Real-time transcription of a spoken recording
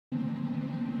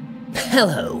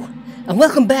Hello, and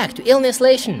welcome back to Alien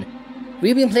Isolation.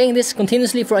 We've been playing this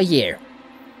continuously for a year,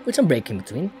 with some break in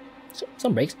between,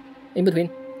 some breaks in between,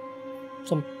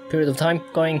 some period of time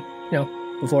going, you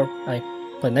know, before I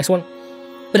play the next one.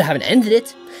 But I haven't ended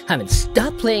it, haven't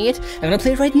stopped playing it, I'm gonna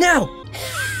play it right now!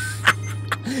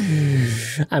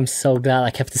 I'm so glad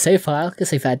I kept the save file,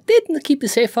 because if I didn't keep the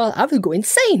save file, I would go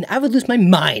insane, I would lose my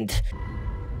mind.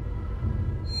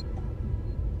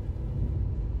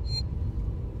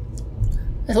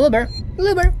 It's a little better,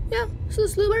 yeah, it's a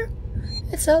little better.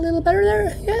 It's a little better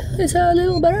there, yeah, it's a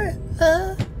little better,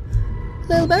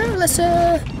 let's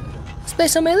play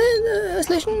some Alien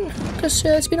Isolation, because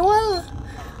it's been a while.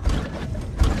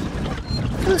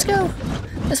 Let's go,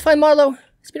 let's find Marlowe,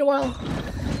 it's been a while.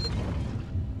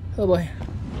 Oh boy.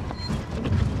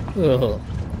 Oh.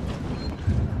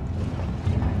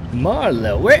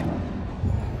 Marlowe, where?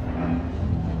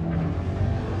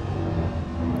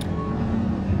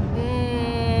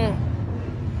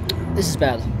 This is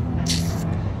bad.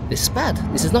 This is bad.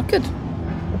 This is not good.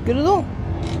 Not good at all.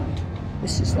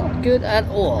 This is not good at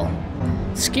all.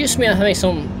 Excuse me, I'm having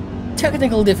some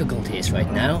technical difficulties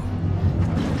right now.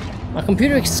 My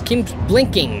computer keeps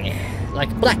blinking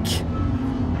like black.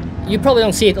 You probably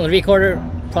don't see it on the recorder.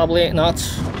 Probably not.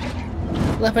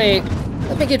 Let me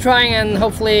keep trying, and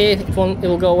hopefully it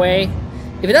will go away.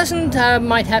 If it doesn't, I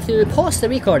might have to pause the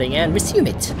recording and resume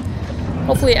it.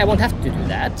 Hopefully I won't have to do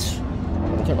that.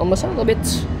 Turn on my sound a little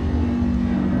bit.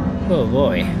 Oh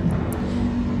boy.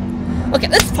 Okay,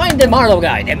 let's find the Marlowe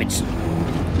guy, damn it.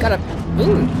 Gotta...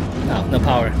 Ooh. Oh, no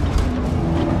power.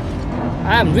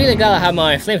 I'm really glad I have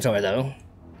my flamethrower though.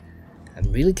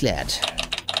 I'm really glad.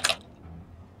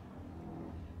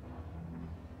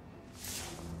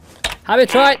 Have you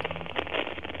tried?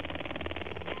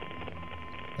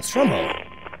 A stronghold.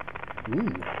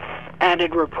 Ooh.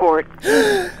 Added report.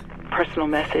 Personal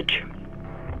message.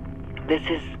 This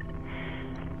is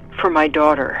for my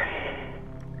daughter.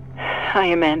 Hi,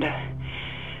 Amanda.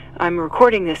 I'm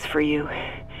recording this for you,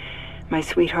 my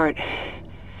sweetheart,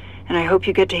 and I hope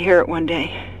you get to hear it one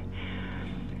day.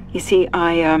 You see,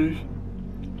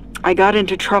 I got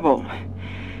into trouble.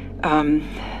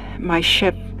 My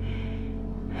ship,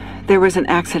 there was an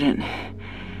accident,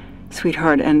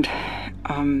 sweetheart, and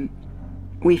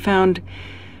we found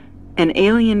an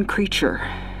alien creature.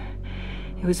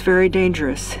 It was very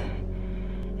dangerous.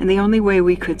 And the only way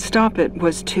we could stop it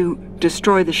was to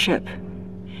destroy the ship.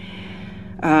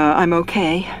 I'm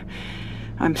okay.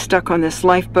 I'm stuck on this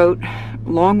lifeboat,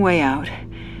 long way out.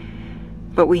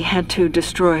 But we had to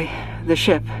destroy the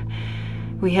ship.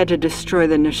 We had to destroy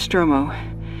the Nostromo.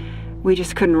 We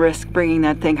just couldn't risk bringing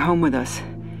that thing home with us.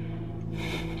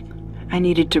 I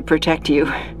needed to protect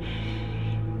you.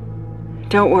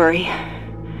 Don't worry.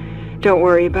 Don't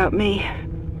worry about me.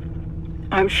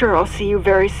 I'm sure I'll see you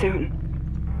very soon.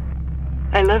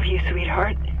 I love you,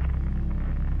 sweetheart.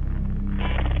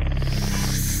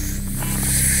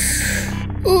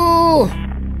 Ooh!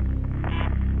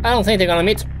 I don't think they're gonna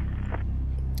meet.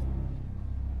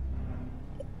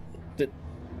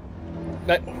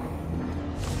 But...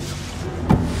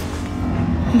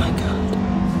 Oh my god.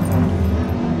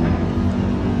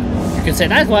 You can say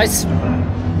that twice.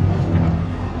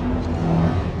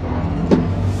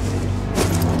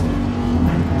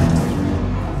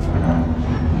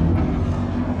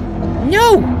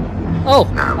 No! Oh!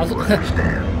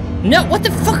 No! What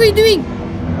the fuck are you doing?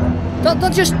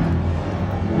 Don't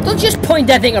just point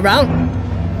that thing around.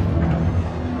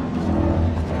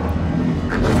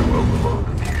 Overload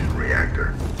the fusion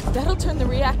reactor. That'll turn the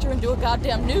reactor into a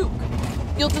goddamn nuke.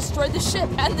 You'll destroy the ship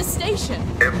and the station.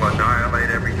 It will annihilate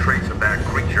every trace of that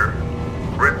creature.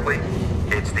 Ripley,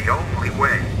 it's the only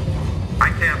way. I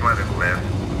can't let it live.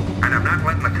 And I'm not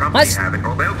letting the company have it,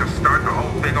 or they'll just start the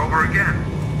whole thing over again.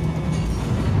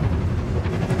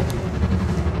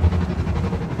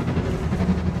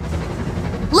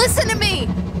 Listen to me!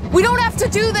 We don't have to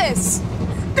do this!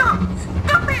 Stop!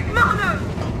 Stop it, Marlowe!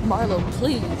 Marlowe,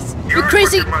 please. You're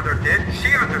crazy! What your mother did.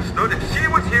 She understood. If she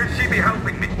was here, she'd be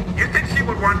helping me. You think she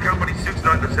would want company suits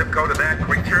on the zip code of that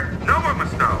creature? No one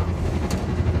must know.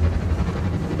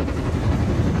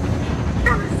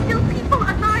 There are still people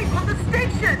alive on the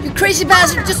station! You crazy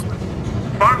bastard! Just...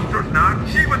 Foster's not.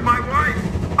 She was my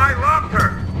wife. I loved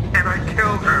her. And I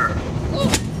killed her.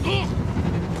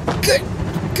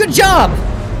 Good job!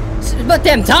 It's about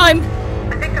damn time!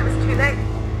 I think I was too late.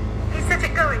 He set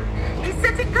it going. He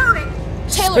set it going!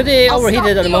 Taylor, pretty I'll overheated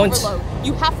stop at the moment. overload.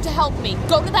 You have to help me.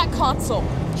 Go to that console.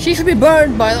 She should be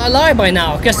burned alive by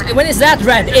now, because when it's that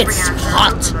red, it's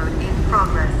hot.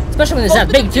 Especially when it's that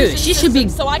Open big the too. fusion She should be...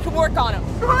 system so I can work on him.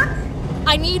 What?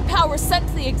 I need power sent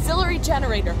to the auxiliary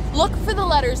generator. Look for the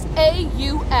letters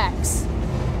AUX.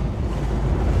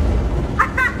 I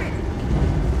found it!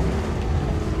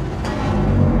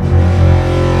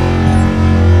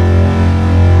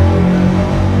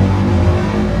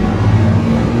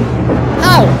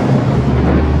 How?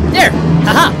 There!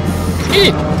 Haha!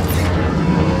 Eat!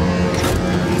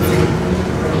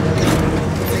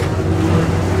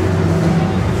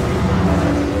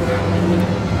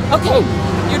 Okay,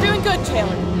 you're doing good,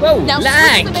 Taylor. Whoa, now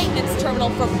lag! switch the maintenance terminal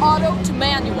from auto to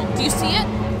manual. Do you see it?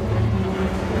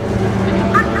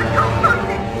 I can't find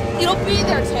it! It'll be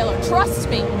there, Taylor. Trust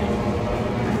me.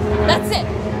 That's it.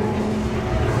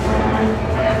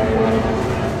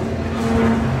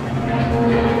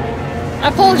 I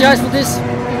apologize for this.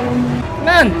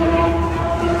 Man!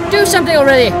 Do something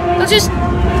already! Not just...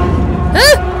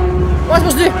 Huh? What am I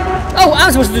supposed to do? Oh,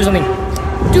 I'm supposed to do something.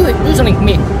 Do it! Do something for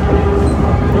me.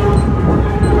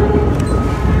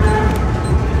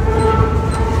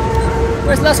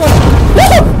 Where's the last one?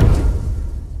 Woo!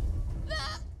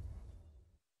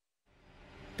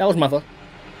 That was my fault.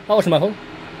 That wasn't my fault.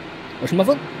 Wasn't my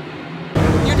fault.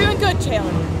 You're doing good,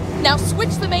 Taylor. Now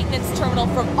switch the maintenance terminal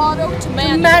from auto to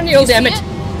manual. Manual, Do you damn see it!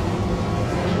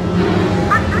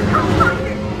 I can't find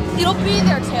it! It'll be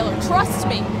there, Taylor. Trust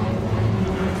me.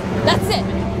 That's it.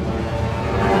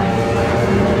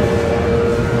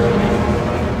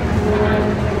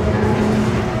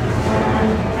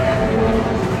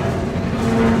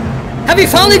 Have you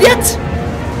found it yet?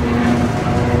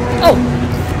 Oh!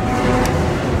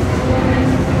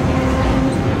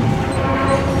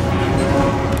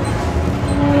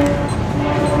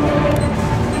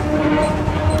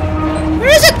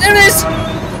 Where is it? There it is!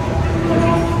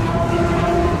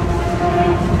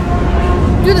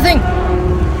 Do the thing!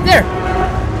 There!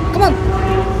 Come on!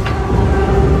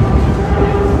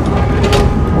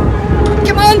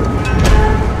 Come on!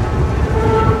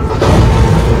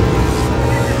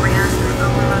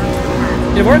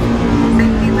 Did it work?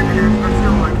 Safety limiters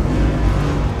restored.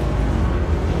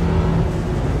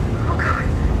 Oh god.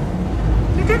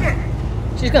 You did it!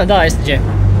 She's gonna die, isn't she?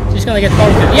 She's gonna get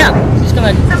powerful. Yeah! She's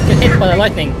gonna get hit by the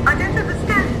lightning. I don't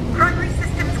understand. Primary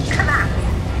systems collapse.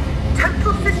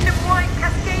 Total system-wide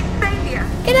cascade failure.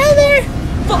 Get out of there!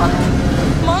 Fuck!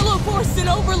 Marlowe forced an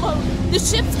overload. The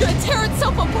ship's gonna tear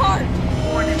itself apart.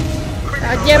 Warning.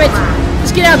 God damn it!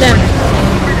 Let's get out then!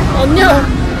 Oh no!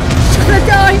 She's gonna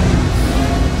die!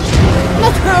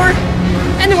 Not her!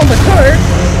 Anyone but her!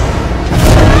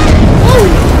 Oh!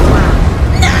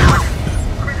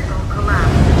 Critical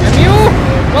collapse. Damn you!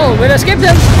 Oh, we'll escape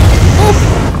them! Oh!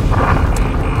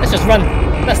 Let's just run.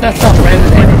 Let's not stop for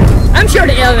anything. I'm sure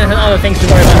the alien has other things to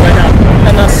worry about right now.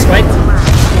 And us, right?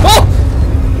 Oh!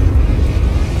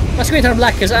 My screen turned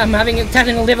black because I'm having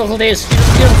technical difficulties.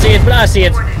 You don't see it, but I see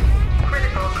it. Warning.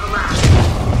 Critical collapse.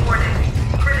 Warning.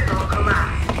 Critical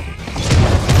collapse.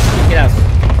 Get out.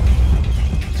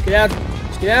 Let's get out.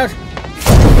 Let's get out.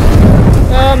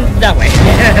 That way.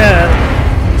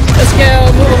 Let's go.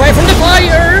 Move away from the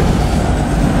fire.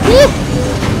 Woo!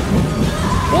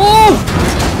 Whoa!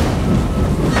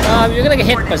 You're gonna get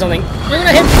hit by something. You're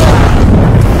gonna hit.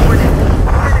 Warning.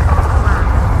 Critical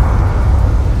collapse.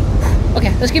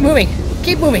 Okay, let's keep moving.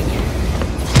 Keep moving.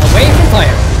 Away from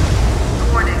fire.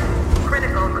 Warning.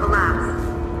 Critical collapse.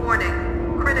 Warning.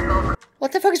 Critical.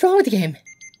 What the fuck is wrong with the game?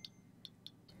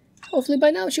 Hopefully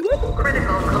by now it should work.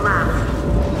 Critical collapse.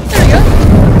 There we go.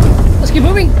 Let's keep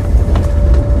moving.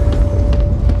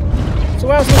 So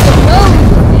where else was it? Oh,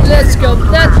 let's go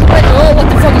that way. Oh, what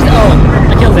the fuck is that? Oh,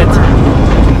 I killed it.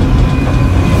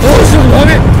 Oh, so long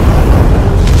it.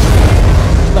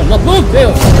 No, not move,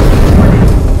 Bill.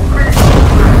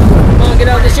 Come on, get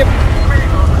out of the ship.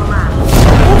 Critical collapse.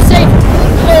 Oh, safe.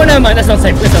 Oh, never mind. That's not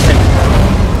safe. That's not safe.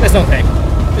 That's not safe.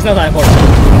 It's not that important.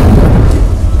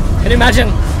 Can you imagine?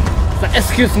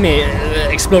 Excuse me,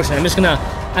 explosion. I'm just gonna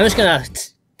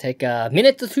take a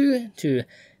minute or two to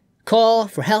call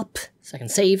for help so I can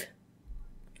save.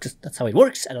 Just that's how it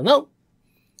works. I don't know.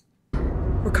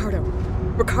 Ricardo.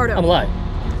 I'm alive.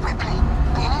 Ripley,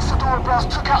 the Anisadora blast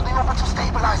took out the orbital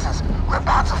stabilizers. We're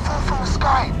about to fall from the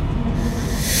sky.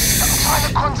 I'm trying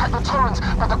to contact the Torrens,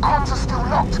 but the comms are still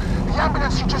locked. The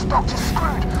ambulance you just docked is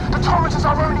screwed. The Torrens is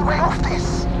our only way off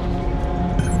this.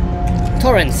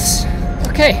 Torrens.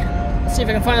 Okay. Let's see if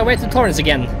I can find a way to Torrens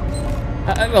again.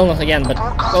 Well, not again, but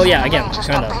well, yeah, again,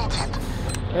 kind of.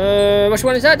 Which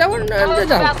one is that? That one? That one.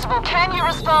 Festival, can you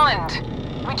respond?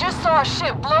 We just saw a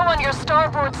ship blow on your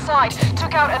starboard side,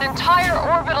 took out an entire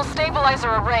orbital stabilizer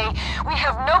array. We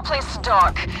have no place to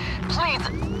dock. Please,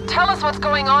 tell us what's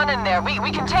going on in there.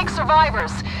 We can take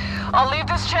survivors. I'll leave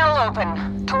this channel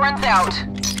open. Torrens out.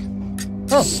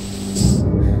 Oh.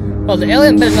 Well, the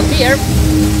alien better not be here.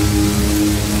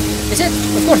 Is it?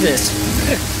 Of course it is.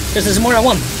 Because there's more than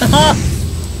one. Haha!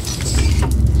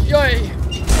 Yay!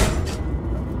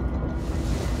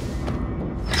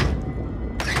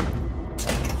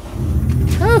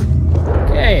 Oh,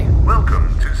 okay.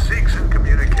 Welcome to Seegson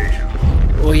Communications.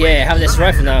 Oh yeah, I have this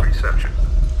rifle now. Reception.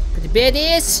 Pretty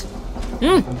badass.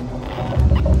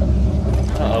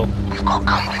 Uh-oh. We've got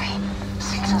company.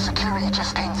 Seegson security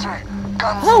just came through.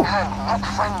 Guns Oh. in hand, not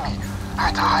friendly. I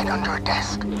had to hide under a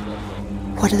desk.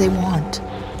 What do they want?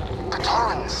 The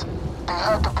Torrens. They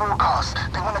heard the broadcast.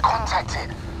 They want to contact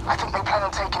it. I think they plan on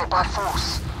taking it by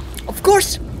force. Of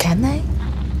course. Can they?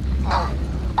 No,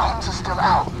 comms are still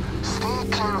out. Stay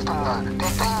clear of them though.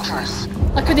 They're dangerous.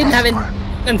 Like we didn't have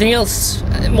anything else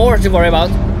more to worry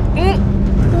about.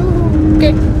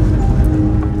 Okay.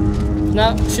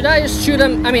 Now, should I just shoot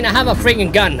him? I mean, I have a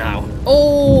freaking gun now.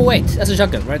 Oh, wait. That's a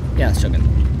shotgun, right? Yeah, it's a shotgun.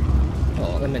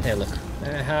 Oh, let me take a look.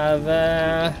 I have,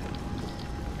 I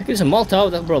could use a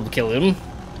Molotov. That would probably kill him.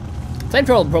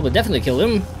 Flamethrower would probably definitely kill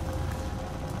him.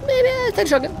 Maybe I'll take a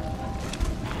shotgun.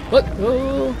 What?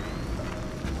 Oh.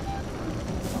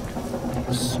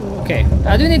 So, okay.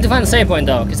 I do need to find a save point,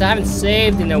 though, because I haven't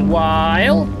saved in a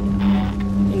while.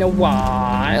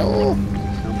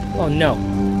 Oh, no.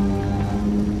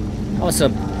 That was a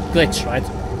glitch, right?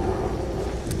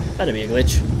 Better be a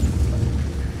glitch.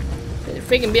 Better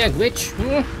freaking be a glitch.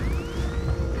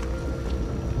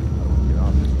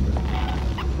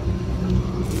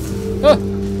 Oh!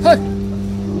 Hey!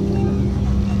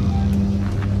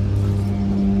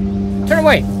 Turn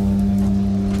away!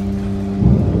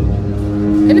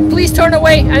 Can you please turn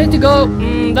away? I need to go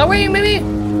that way, maybe?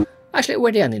 Actually,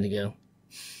 where do I need to go?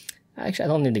 Actually, I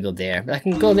don't need to go there, but I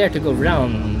can go there to go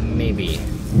around, maybe.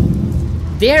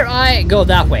 Dare I go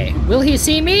that way? Will he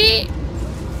see me?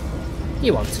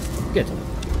 He won't. Good.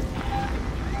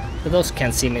 But those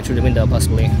can't see me through the window,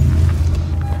 possibly.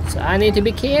 So I need to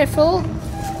be careful.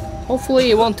 Hopefully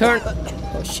he won't turn.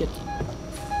 Oh shit.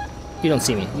 You don't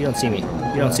see me. You don't see me.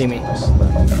 You don't see me.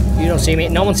 You don't see me.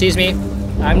 No one sees me.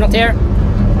 I'm not there.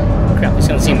 Crap, he's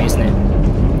gonna see me, isn't he?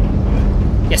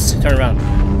 Yes, turn around.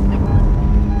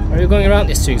 Are you going around?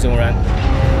 Yes, he's going around.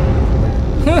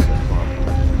 Huh.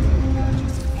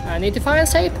 I need to find a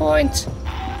save point.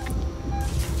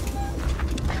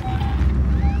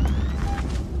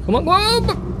 Come on, go!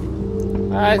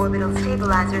 Orbital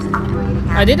stabilizers operating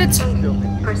at I did it.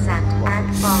 80%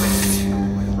 and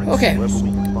falling. Okay.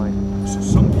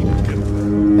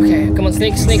 Okay, come on,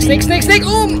 snake, snake, snake, snake, snake!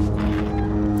 Oh!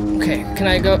 Okay, can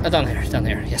I go down here? Down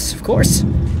here, yes, of course.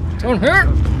 Down here.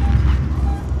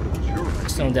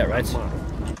 It's down there, right?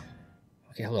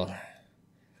 Okay, hold on.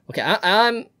 Okay,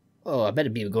 I'm. Oh, I better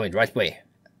be going the right way.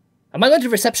 Am I going to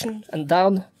reception and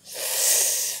down?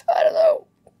 I don't know.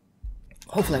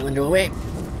 Hopefully I'm going the right way.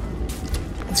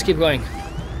 Let's keep going.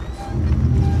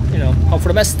 You know, hope for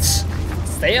the best.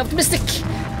 Stay optimistic.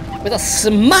 With a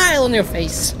smile on your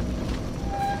face.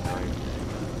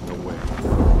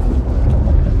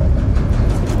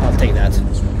 I'll take that.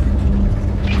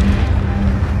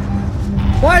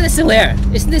 Why are they still here?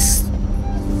 Isn't this...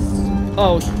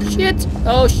 Oh shit!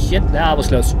 Oh shit! That was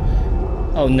close.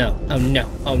 Oh no! Oh no!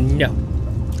 Oh no!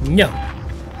 No!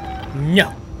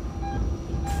 No!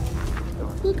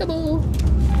 Peekaboo!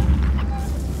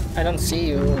 I don't see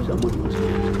you.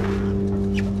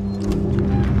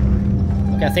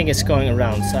 Okay, I think it's going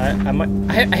around. So I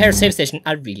hear a save station.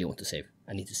 I really want to save.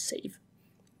 I need to save.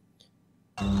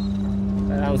 I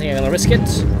don't think I'm gonna risk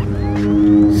it.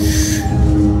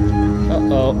 Uh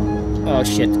oh! Oh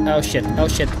shit! Oh shit! Oh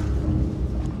shit!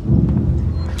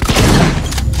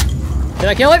 Did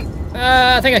I kill him?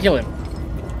 I think I killed him.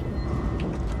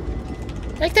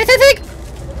 Take!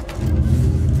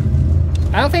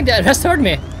 I don't think the rest heard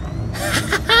me.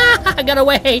 I got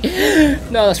away!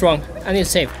 No, that's wrong. I need to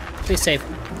save. Please save.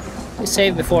 Please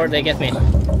save before they get me.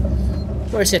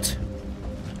 Where is it?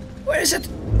 Where is it?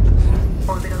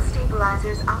 Orbital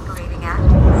stabilizers operating at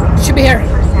Should be here.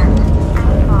 60%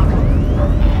 and falling.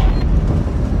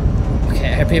 Okay,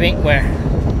 I hear peeping. Where?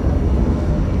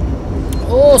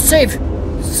 Oh, save!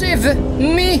 Save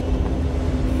me!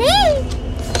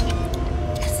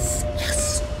 Yes!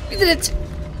 Yes! We did it!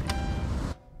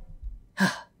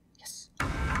 Yes.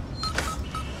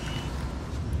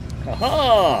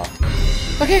 Aha!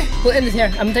 Okay, we'll end it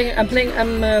here. I'm playing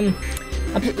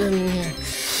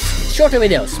shorter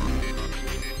videos.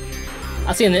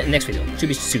 I'll see you in the next video. Should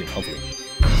be soon, hopefully.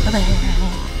 Bye-bye.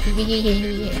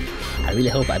 I really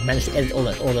hope I managed to edit all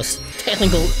those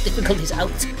technical difficulties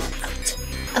out.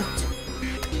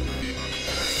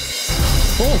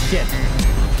 Bullshit.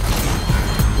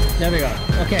 There we go.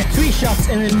 Okay, 3 shots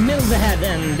in the middle of the head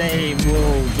and they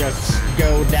will just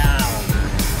go down.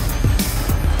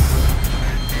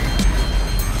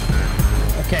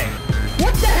 Okay.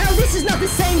 What the hell? This is not the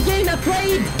same game I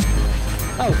played!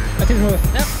 Oh, I think we're...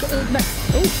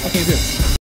 Oh, okay, good.